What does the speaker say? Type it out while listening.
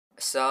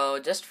So,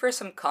 just for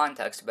some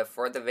context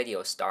before the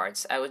video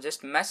starts, I was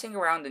just messing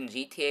around in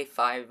GTA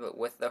 5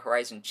 with the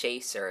Horizon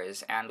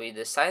Chasers, and we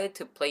decided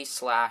to play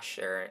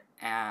Slasher,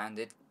 and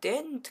it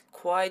didn't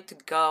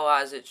quite go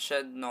as it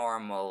should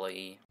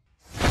normally.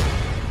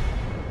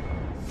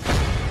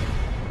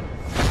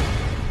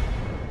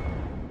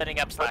 Setting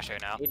up Slasher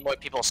now. Need more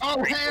people.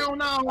 Oh hell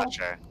no!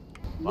 Slasher.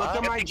 Look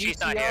at my She's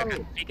not here.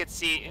 GTO. He could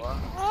see.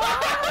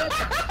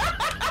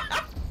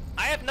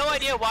 I have no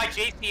idea why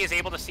JC is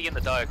able to see in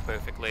the dark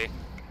perfectly.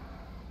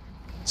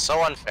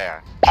 So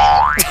unfair.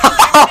 Oh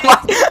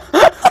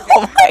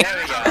my There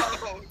we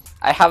go.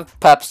 I have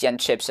Pepsi and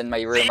chips in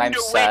my room, I'm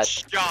Seem to sad.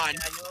 witch, John. Yeah,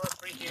 you'll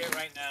appreciate it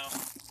right now.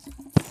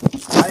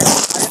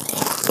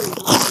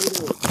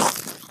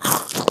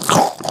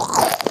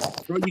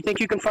 Bro, you think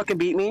you can fucking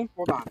beat me?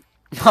 Hold on.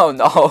 Oh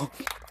no. Hold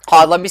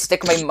on, let me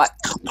stick my mic.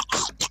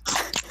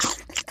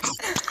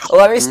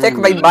 Let me stick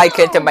my mic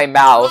into my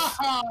mouth.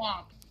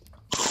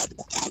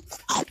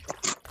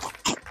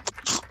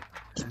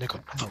 Nigga,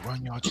 I'm gonna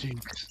run y'all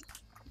cheeks.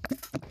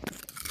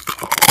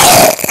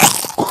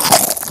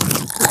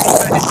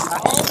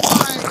 Oh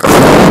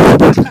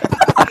my!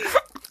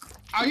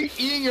 Are you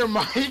eating your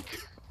mic?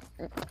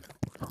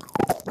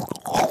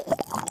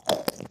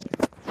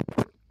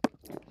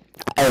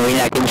 I mean,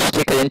 I can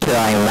stick it into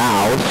my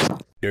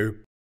mouth.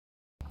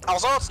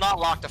 Although it's not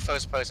locked to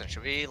first person,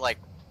 should we like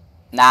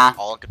Nah.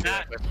 all do Nah,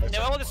 it first person?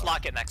 no, we'll just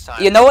lock it next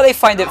time. You know what I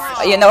find it?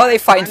 You know what I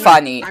find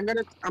funny? I'm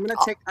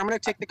gonna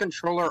take the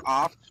controller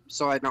off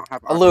so I don't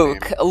have.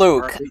 Luke,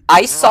 Alright,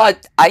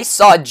 I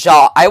saw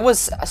John. I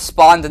was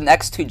spawned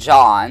next to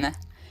John.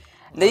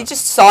 They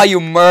just saw you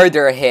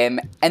murder him,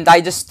 and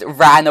I just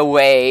ran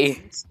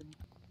away.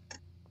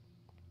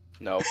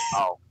 No.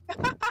 Oh.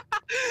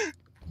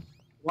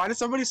 Why did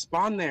somebody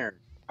spawn there?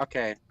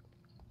 Okay,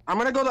 I'm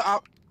gonna go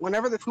to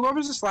whenever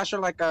whoever's a slasher,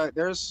 like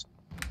there's.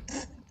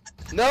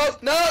 No!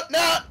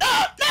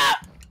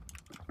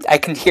 I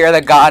can hear the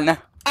gun.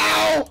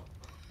 Ow!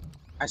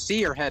 I see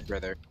your head,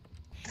 brother.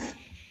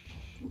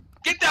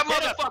 Get that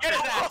motherfucker! Get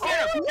his ass!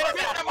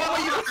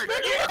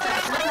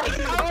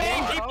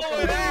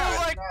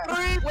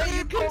 Wait,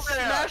 you can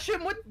smash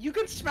him with. You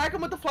can smack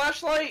him with the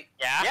flashlight.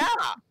 Yeah.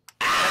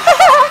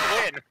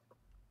 Win.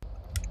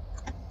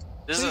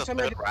 This Please is a tell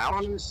me I good didn't spawn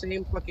round. in the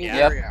same fucking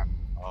Yep. area.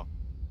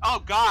 Oh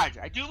god,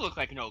 I do look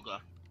like an Olga.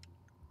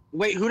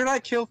 Wait, who did I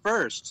kill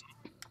first?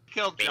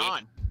 Killed Me.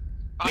 John.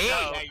 Oh, Me. no,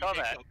 yeah, you Kill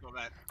did that. kill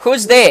that.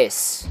 Who's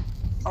this?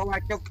 Oh,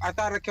 I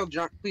thought I killed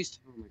John. Please.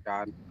 Oh my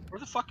god. Where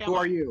the fuck am Who I?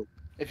 are you?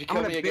 If you I'm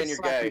kill gonna me again, bitch you're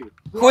slap gay. you.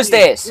 Who's are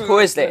you? this? Who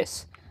is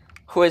this?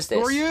 Who is Who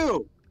are this?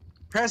 you?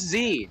 Press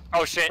Z.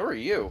 Oh shit. Who are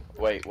you?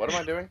 Wait, what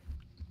am I doing?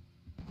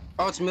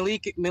 Oh, it's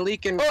Malik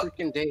and Oh.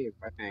 freaking Dave,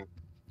 I think.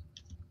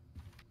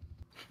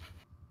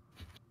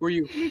 Who are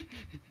you?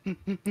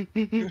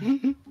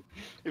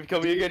 If you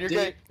kill me again, you're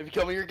gay. If you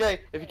kill me, you're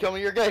gay. If you kill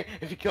me, you're gay.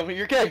 If you kill me,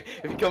 you're gay.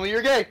 If you kill me,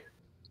 you're gay.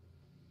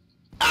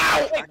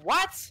 Ow! Wait,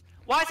 what?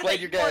 Why is it Blade, that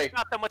you're you gay.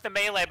 got them with the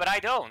melee, but I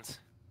don't?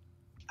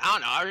 I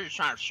don't know, I was just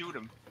trying to shoot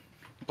him.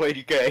 Blade,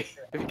 you gay.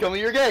 If you kill me,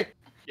 you're gay.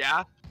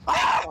 Yeah?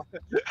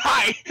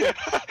 Hi!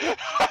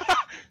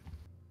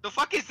 The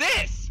fuck is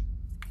this?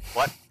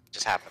 What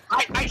just happened?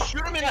 I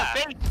shoot him in the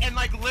face and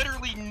like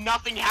literally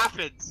nothing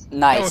happens.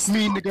 Nice.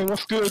 me, nigga.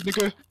 What's good,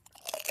 nigga?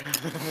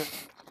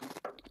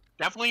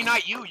 Definitely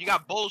not you, you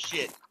got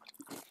bullshit.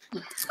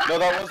 No, that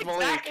That's was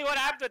Malik. exactly what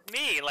happened with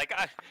me. Like,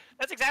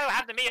 that's exactly what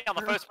happened to me on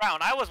the first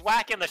round. I was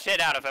whacking the shit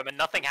out of him and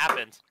nothing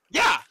happened.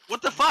 Yeah,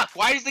 what the fuck?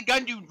 Why does the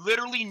gun do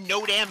literally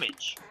no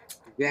damage?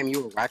 Damn,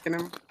 you were whacking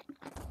him?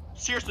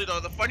 Seriously though,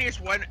 the funniest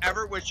one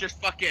ever was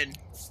just fucking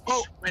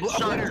when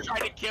Sean tried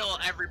to kill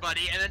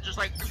everybody and then just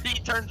like he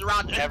turns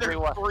around and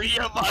Everyone. there's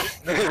 3 of us.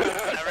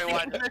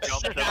 Everyone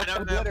jumped Shit up.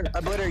 out of him.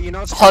 Oblitter, you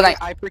know, Hold on.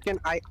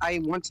 I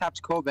one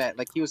tapped Kovet,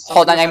 like he was.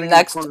 Hold on, he was I'm hiding in the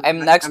next. corner, I'm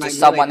and next to I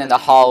someone melee in the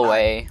him.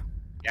 hallway.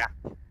 Yeah.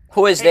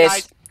 Who is Hey, this?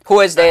 guys. Who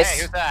is Hey,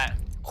 this? who's that?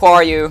 Who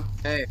are you?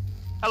 Hey,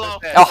 Hello.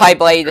 Oh, hi,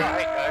 Blade.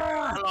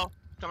 Hello.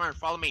 Come on,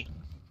 follow me.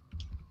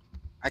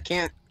 I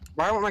can't.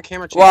 Why won't my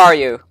camera change? Where are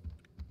you?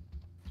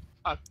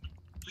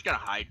 Just gotta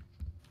hide.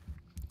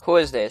 Who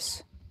is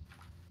this?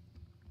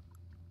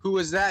 Who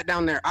is that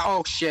down there?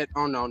 Oh shit!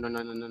 Oh no!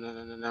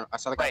 I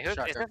saw the guy Wait, who's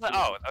shot is there. this?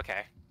 Oh,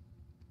 okay.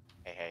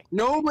 Hey.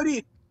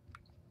 Nobody.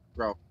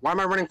 Bro, why am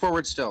I running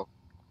forward still?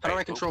 How do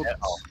I control this?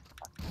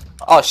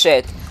 Oh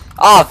shit.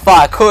 Oh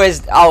fuck. Who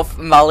is? Oh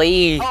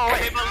Malik. Oh,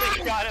 wait,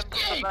 Malik got him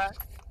from the back.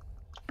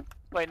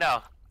 Wait,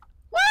 no.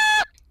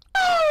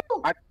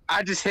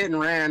 I just hit and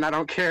ran. I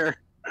don't care.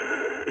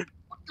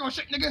 Oh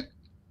shit, nigga!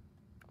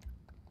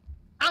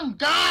 I'm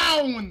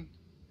down!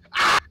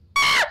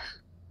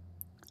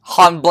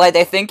 Han Blade,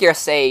 I think you're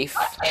safe.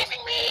 Saving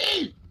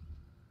me!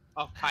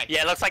 Oh, hi.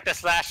 Yeah, it looks like the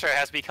slasher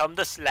has become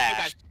the Hey slash.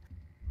 guys.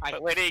 Hi.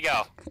 But where did he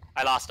go?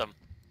 I lost him.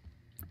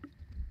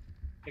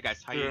 Hey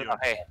guys, how you doing? Oh,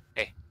 hey.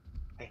 Hey.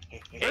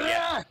 Yeah,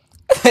 yeah.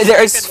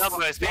 There's. Good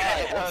numbers, man.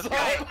 Yeah,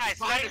 Guys,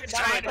 Fine, straight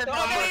fine, numbers. fine.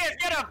 Oh, there he is.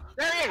 Get him!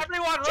 There he is.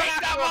 Everyone, run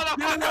Take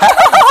after him! that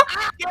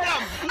motherfucker! Get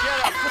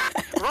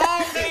him!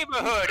 Wrong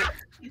neighborhood!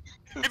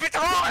 You beat the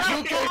wrong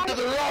You came to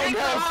the wrong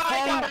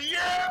house,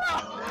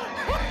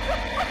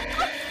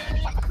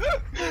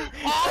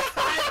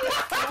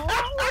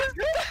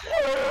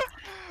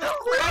 The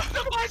rest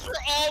of us were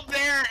all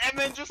there, and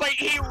then just like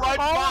he runs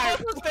All by. of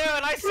us was there,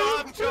 and I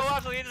saw him show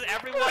up. So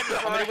everyone was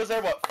How many was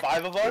there? What,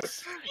 5 of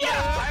us?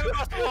 Yeah, 5 of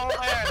us were all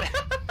there.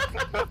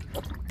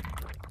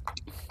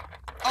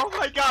 Oh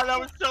my god, that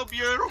was so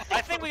beautiful. I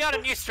think we got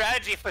a new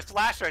strategy for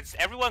slasher. It's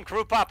everyone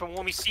group up, and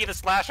when we see the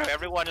slasher,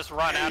 everyone just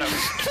run at him.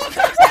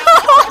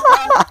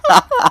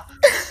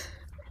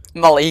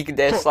 Malik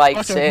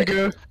dislikes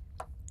it.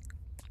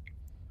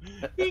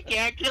 He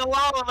can't kill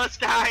all of us,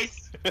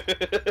 guys.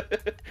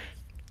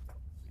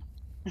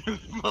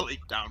 Malik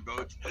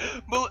downvotes.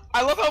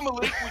 I love how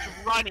Malik was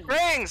running.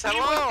 Rings,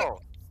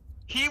 hello.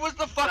 He was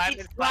the fucking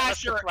Simon's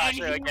slasher, the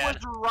slasher and he again.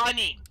 was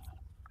running.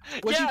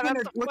 What Yeah, you that's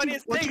gonna- the what you-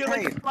 funniest what thing. you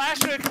Like,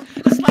 paying?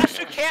 the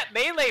slasher can't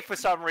melee for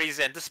some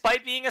reason,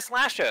 despite being a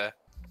slasher.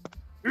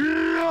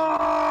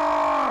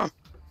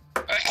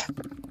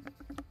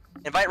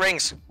 Invite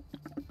Rings.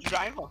 Dude,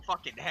 I have a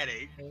fucking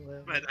headache,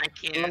 but I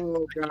can't.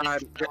 Oh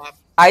god.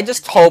 I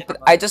just hope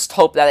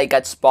that I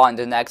get spawned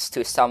next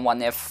to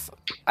someone if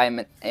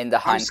I'm in the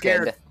hunted.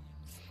 scared.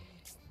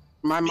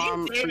 My Me mom.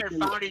 and David freaking-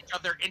 found each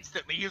other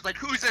instantly. He was like,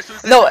 "Who's this?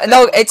 Who's this?" No, Who's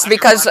no, this?" it's I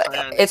because don't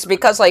know, it's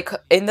because like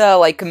in the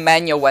like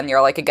menu when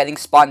you're like getting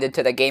spawned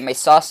into the game, I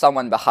saw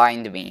someone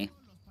behind me.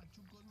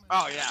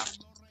 Oh yeah.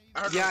 I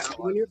heard Yeah, about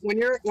that when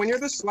you're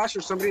the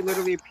slasher, somebody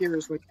literally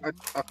appears like a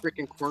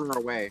freaking corner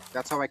away.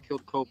 That's how I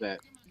killed Kovet.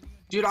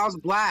 Dude, I was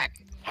black.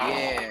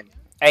 Yeah.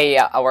 Hey,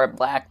 we're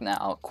black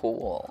now.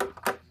 Cool.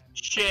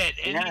 Shit,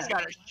 and Yeah. he's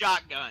got a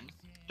shotgun.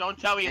 Don't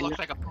tell me he And looks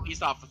like a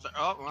police officer.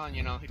 Oh, well,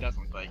 you know, he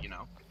doesn't, but you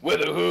know. With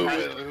a who,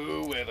 with a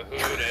who, with a who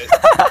it is.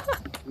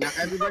 Now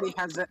everybody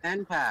has the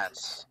N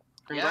pass.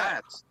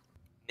 Congrats.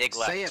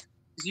 Neglect. Say it.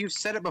 You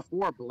said it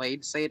before,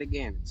 Blade. Say it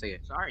again. Say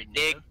it. Sorry,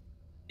 Nig- nigga.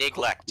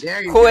 Neglect.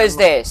 There you Who go. is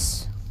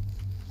this?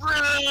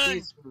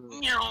 Please.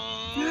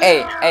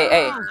 Hey, hey,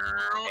 hey.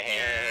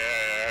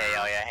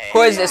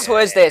 Who is this? Who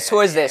is this? Who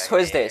is this? Who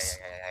is this?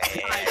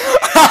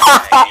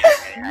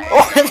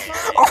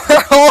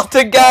 We're all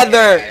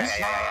together.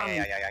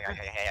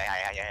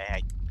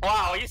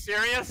 Wow, are you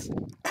serious?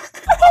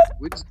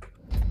 Which-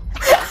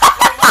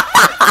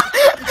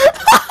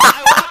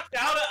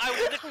 I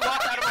literally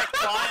walked out of my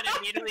spot and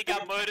immediately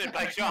got murdered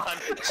by John.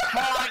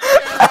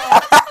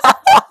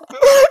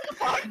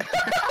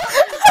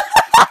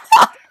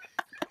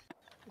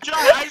 John,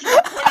 I just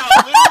want to point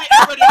out, literally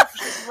everybody else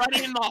was just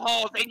running in the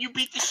halls, and you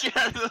beat the shit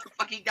out of the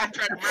fucking guy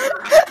trying to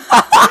murder him.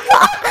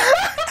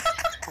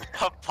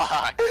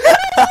 Fuck.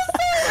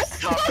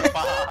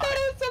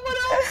 Someone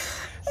else!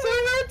 So I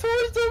ran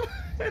towards him!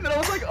 And then I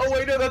was like, oh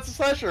wait, no, that's a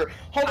slasher.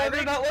 Hold on,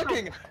 they're not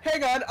looking.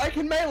 Hang on, I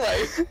can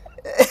melee.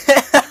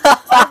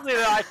 Honestly,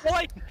 though, I feel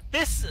like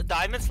this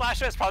Diamond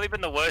Slasher has probably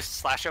been the worst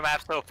slasher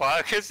map so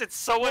far, because it's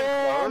so Oh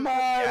enclosed.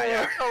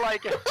 my I feel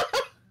like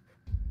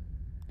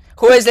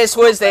Who is this?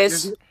 Who is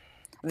this?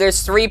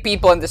 There's 3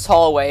 people in this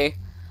hallway.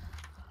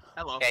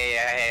 Hello.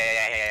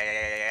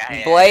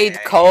 Blade,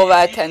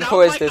 Kovet, You and sound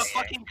who is like this? a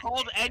fucking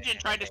cold engine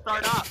trying to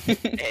start up.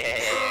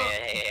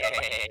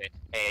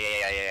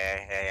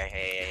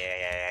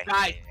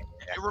 Guys,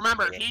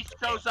 remember, if he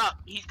shows up,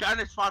 he's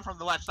gonna spawn from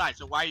the left side,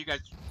 so why are you guys...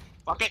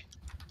 Fuck it.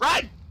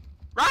 Run!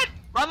 Run!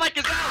 Run like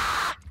a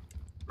zone!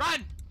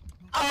 Run!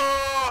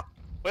 oh,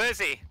 where is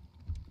he?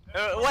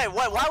 Wait,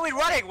 what? Why are we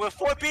running? We're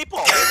 4 people.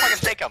 Let's fucking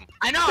take him.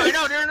 I know,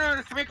 no,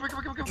 come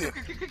here.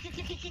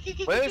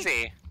 Where is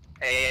he?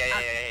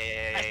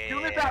 As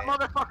soon as that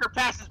motherfucker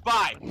passes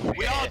by,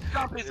 we all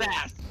jump his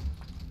ass.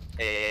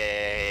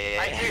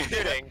 I keep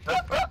shooting.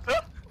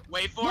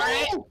 Wait for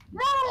it.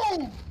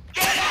 No!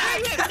 Get out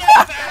of here,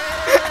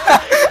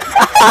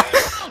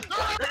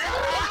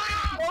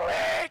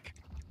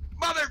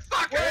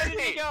 motherfucker! Where did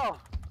he go?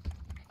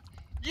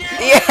 Yeah.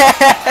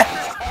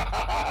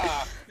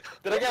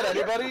 Did I get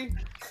anybody?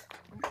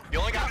 You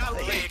only got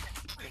Blade.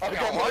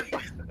 Okay, what?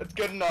 That's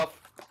good enough.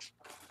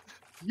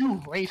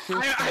 You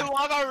racist. I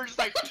love how we're just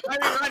like, why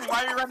are you running?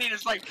 Why are you running?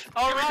 It's like,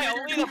 Alright,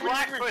 only the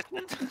black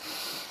person.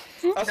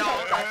 I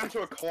got back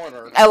into a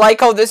corner. I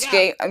like how this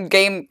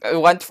game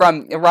went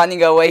from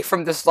running away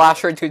from the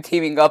slasher to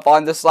teaming up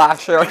on the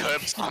slasher.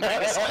 Just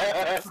Honestly,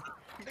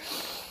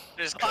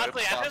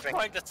 at this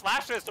point, the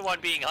slasher is the one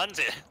being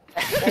hunted.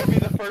 I'll be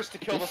the first to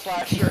kill the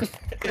slasher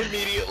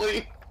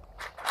immediately.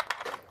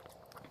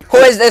 Who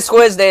is this? Who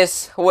is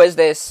this? Who is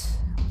this?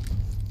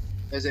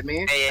 Is it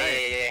me?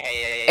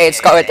 Hey, it's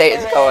going.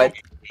 It's going.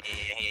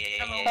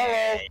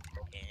 Hello.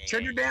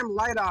 Turn your damn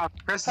light off.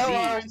 Press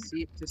Hello.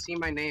 Z to see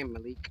my name,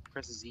 Malik.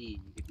 Press Z.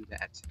 You can do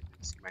that to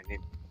see my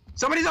name.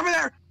 Somebody's over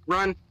there.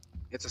 Run.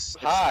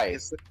 Hi.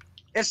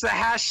 It's the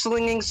hash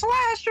slinging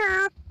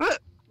slasher. Oh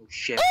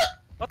shit.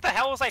 What the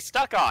hell was I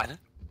stuck on?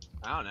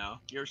 I don't know.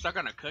 You're stuck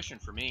on a cushion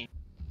for me.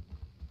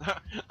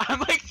 I'm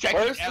like checking.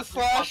 Where's the every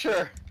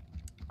slasher?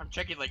 I'm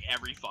checking like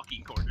every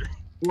fucking corner.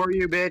 Who are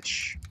you,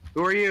 bitch?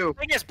 Who are you? The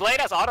thing is, Blade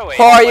has auto aim.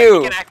 Who are like,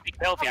 you? He can actually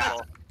kill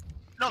people.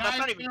 No, that's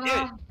not even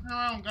it.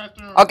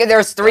 Okay,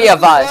 there's three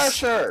of us.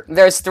 Slasher.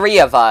 There's three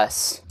of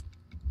us.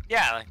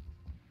 Yeah. Like,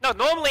 no,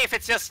 normally if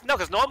it's just no,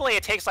 because normally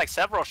it takes like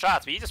several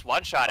shots, but you just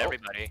one shot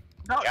everybody.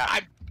 No, Yeah.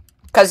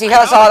 Cause he I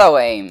has know. auto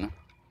aim.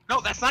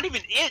 No, that's not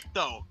even it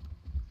though.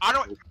 I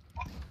don't.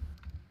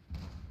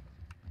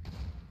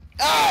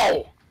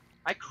 Ow!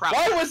 I crouched.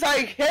 Why was I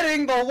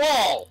hitting the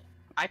wall?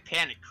 I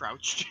panic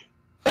crouched.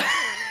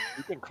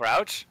 You can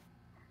crouch.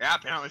 Yeah,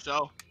 apparently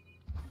so.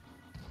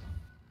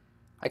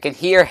 I can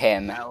hear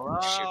him.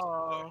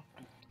 Hello.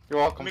 You're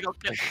welcome. Let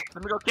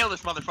me go kill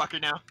this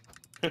motherfucker now.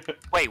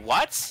 Wait,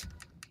 what?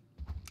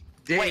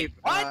 Dave, Wait,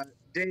 what?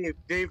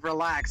 Dave,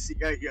 relax.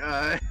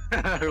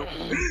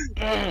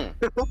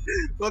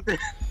 What the?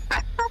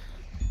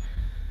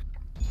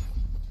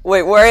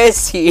 Wait, where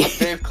is he?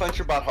 Dave, clench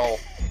your butthole.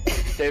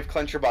 Dave,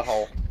 clench your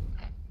butthole.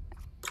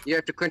 You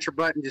have to clench your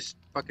butt and just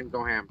fucking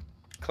go ham.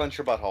 Clench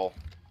your butthole.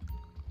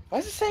 Why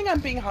is it saying I'm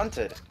being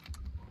hunted?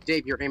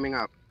 Dave, you're aiming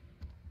up.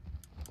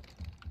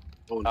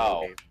 Oh no,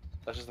 Oh. Dave.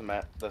 That's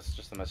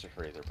just the message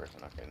for either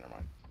person. Okay, never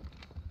mind.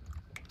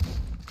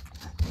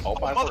 Oh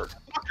my word.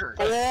 Motherfucker!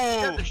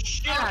 Scared the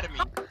shit out of me.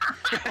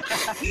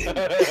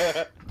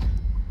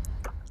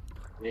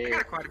 I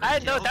got quite a I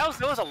bit know of kills.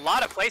 there was a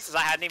lot of places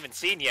I hadn't even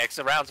seen yet, because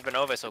the rounds have been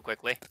over so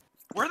quickly.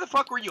 Where the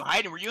fuck were you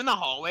hiding? Were you in the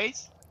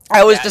hallways?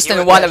 I was Yeah, just he in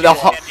was one of the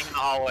actually hall. standing in the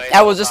hallway I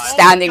the was whole just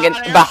time.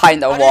 standing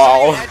behind the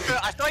wall.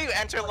 I saw you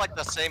enter like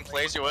the same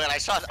place you were, and I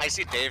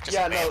see Dave just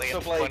Yeah, no, mainly so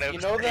in front Blake,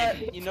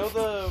 of you know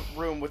the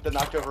room with the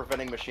knocked over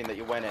vending machine that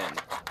you went in?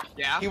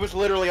 Yeah. He was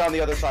literally on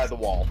the other side of the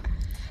wall.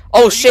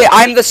 Oh shit,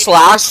 I'm the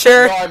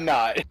slasher? No, I'm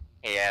not.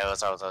 Yeah,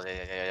 what's up?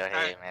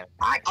 Hey, man.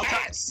 I I'll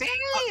can't see.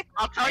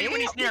 I'll tell you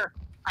when he's near.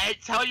 I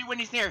tell you when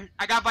he's near.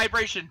 I got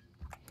vibration.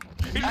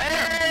 He's near.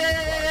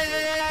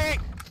 Hey!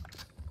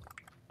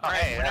 Oh,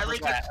 Alright, hey, whenever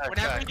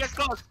he gets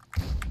close.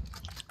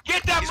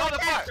 Get that He's on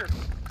motherfucker!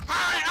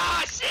 Alright,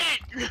 ah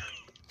shit!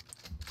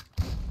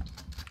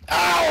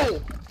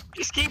 Ow!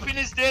 He's keeping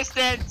his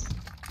distance!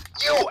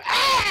 You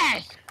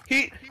ass!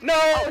 No!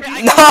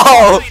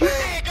 No!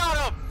 Hey,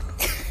 got him!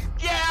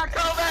 Yeah,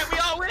 Kovac, we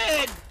all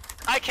win!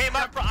 I came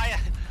up. I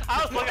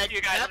was looking at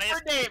you guys. And I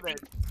Except for just, David.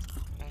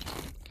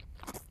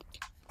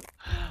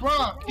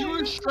 Bro, he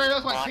was straight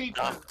up like What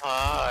hatred. the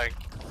fuck?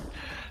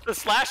 the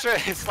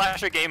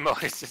slasher game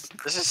mode is just.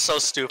 This is so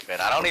stupid.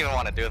 I don't even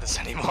want to do this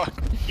anymore.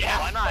 Yeah,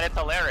 why not? It's At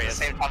the hilarious.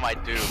 same time, I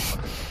do.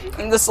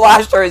 The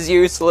slasher is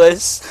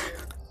useless.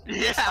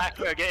 Yeah,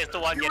 Slasher is the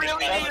one You getting.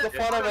 really That's the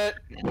fun of it.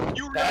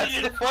 you really That's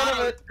need the an fun of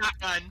auto it.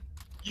 shotgun.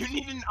 You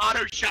need an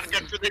auto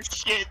shotgun for this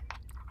shit.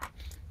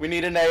 We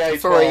need an AA.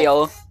 For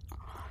real.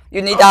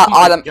 You need Oh that my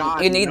autumn.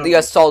 God, You need no. the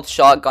assault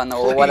shotgun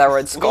or whatever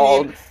it's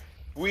called.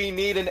 We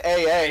need an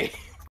AA.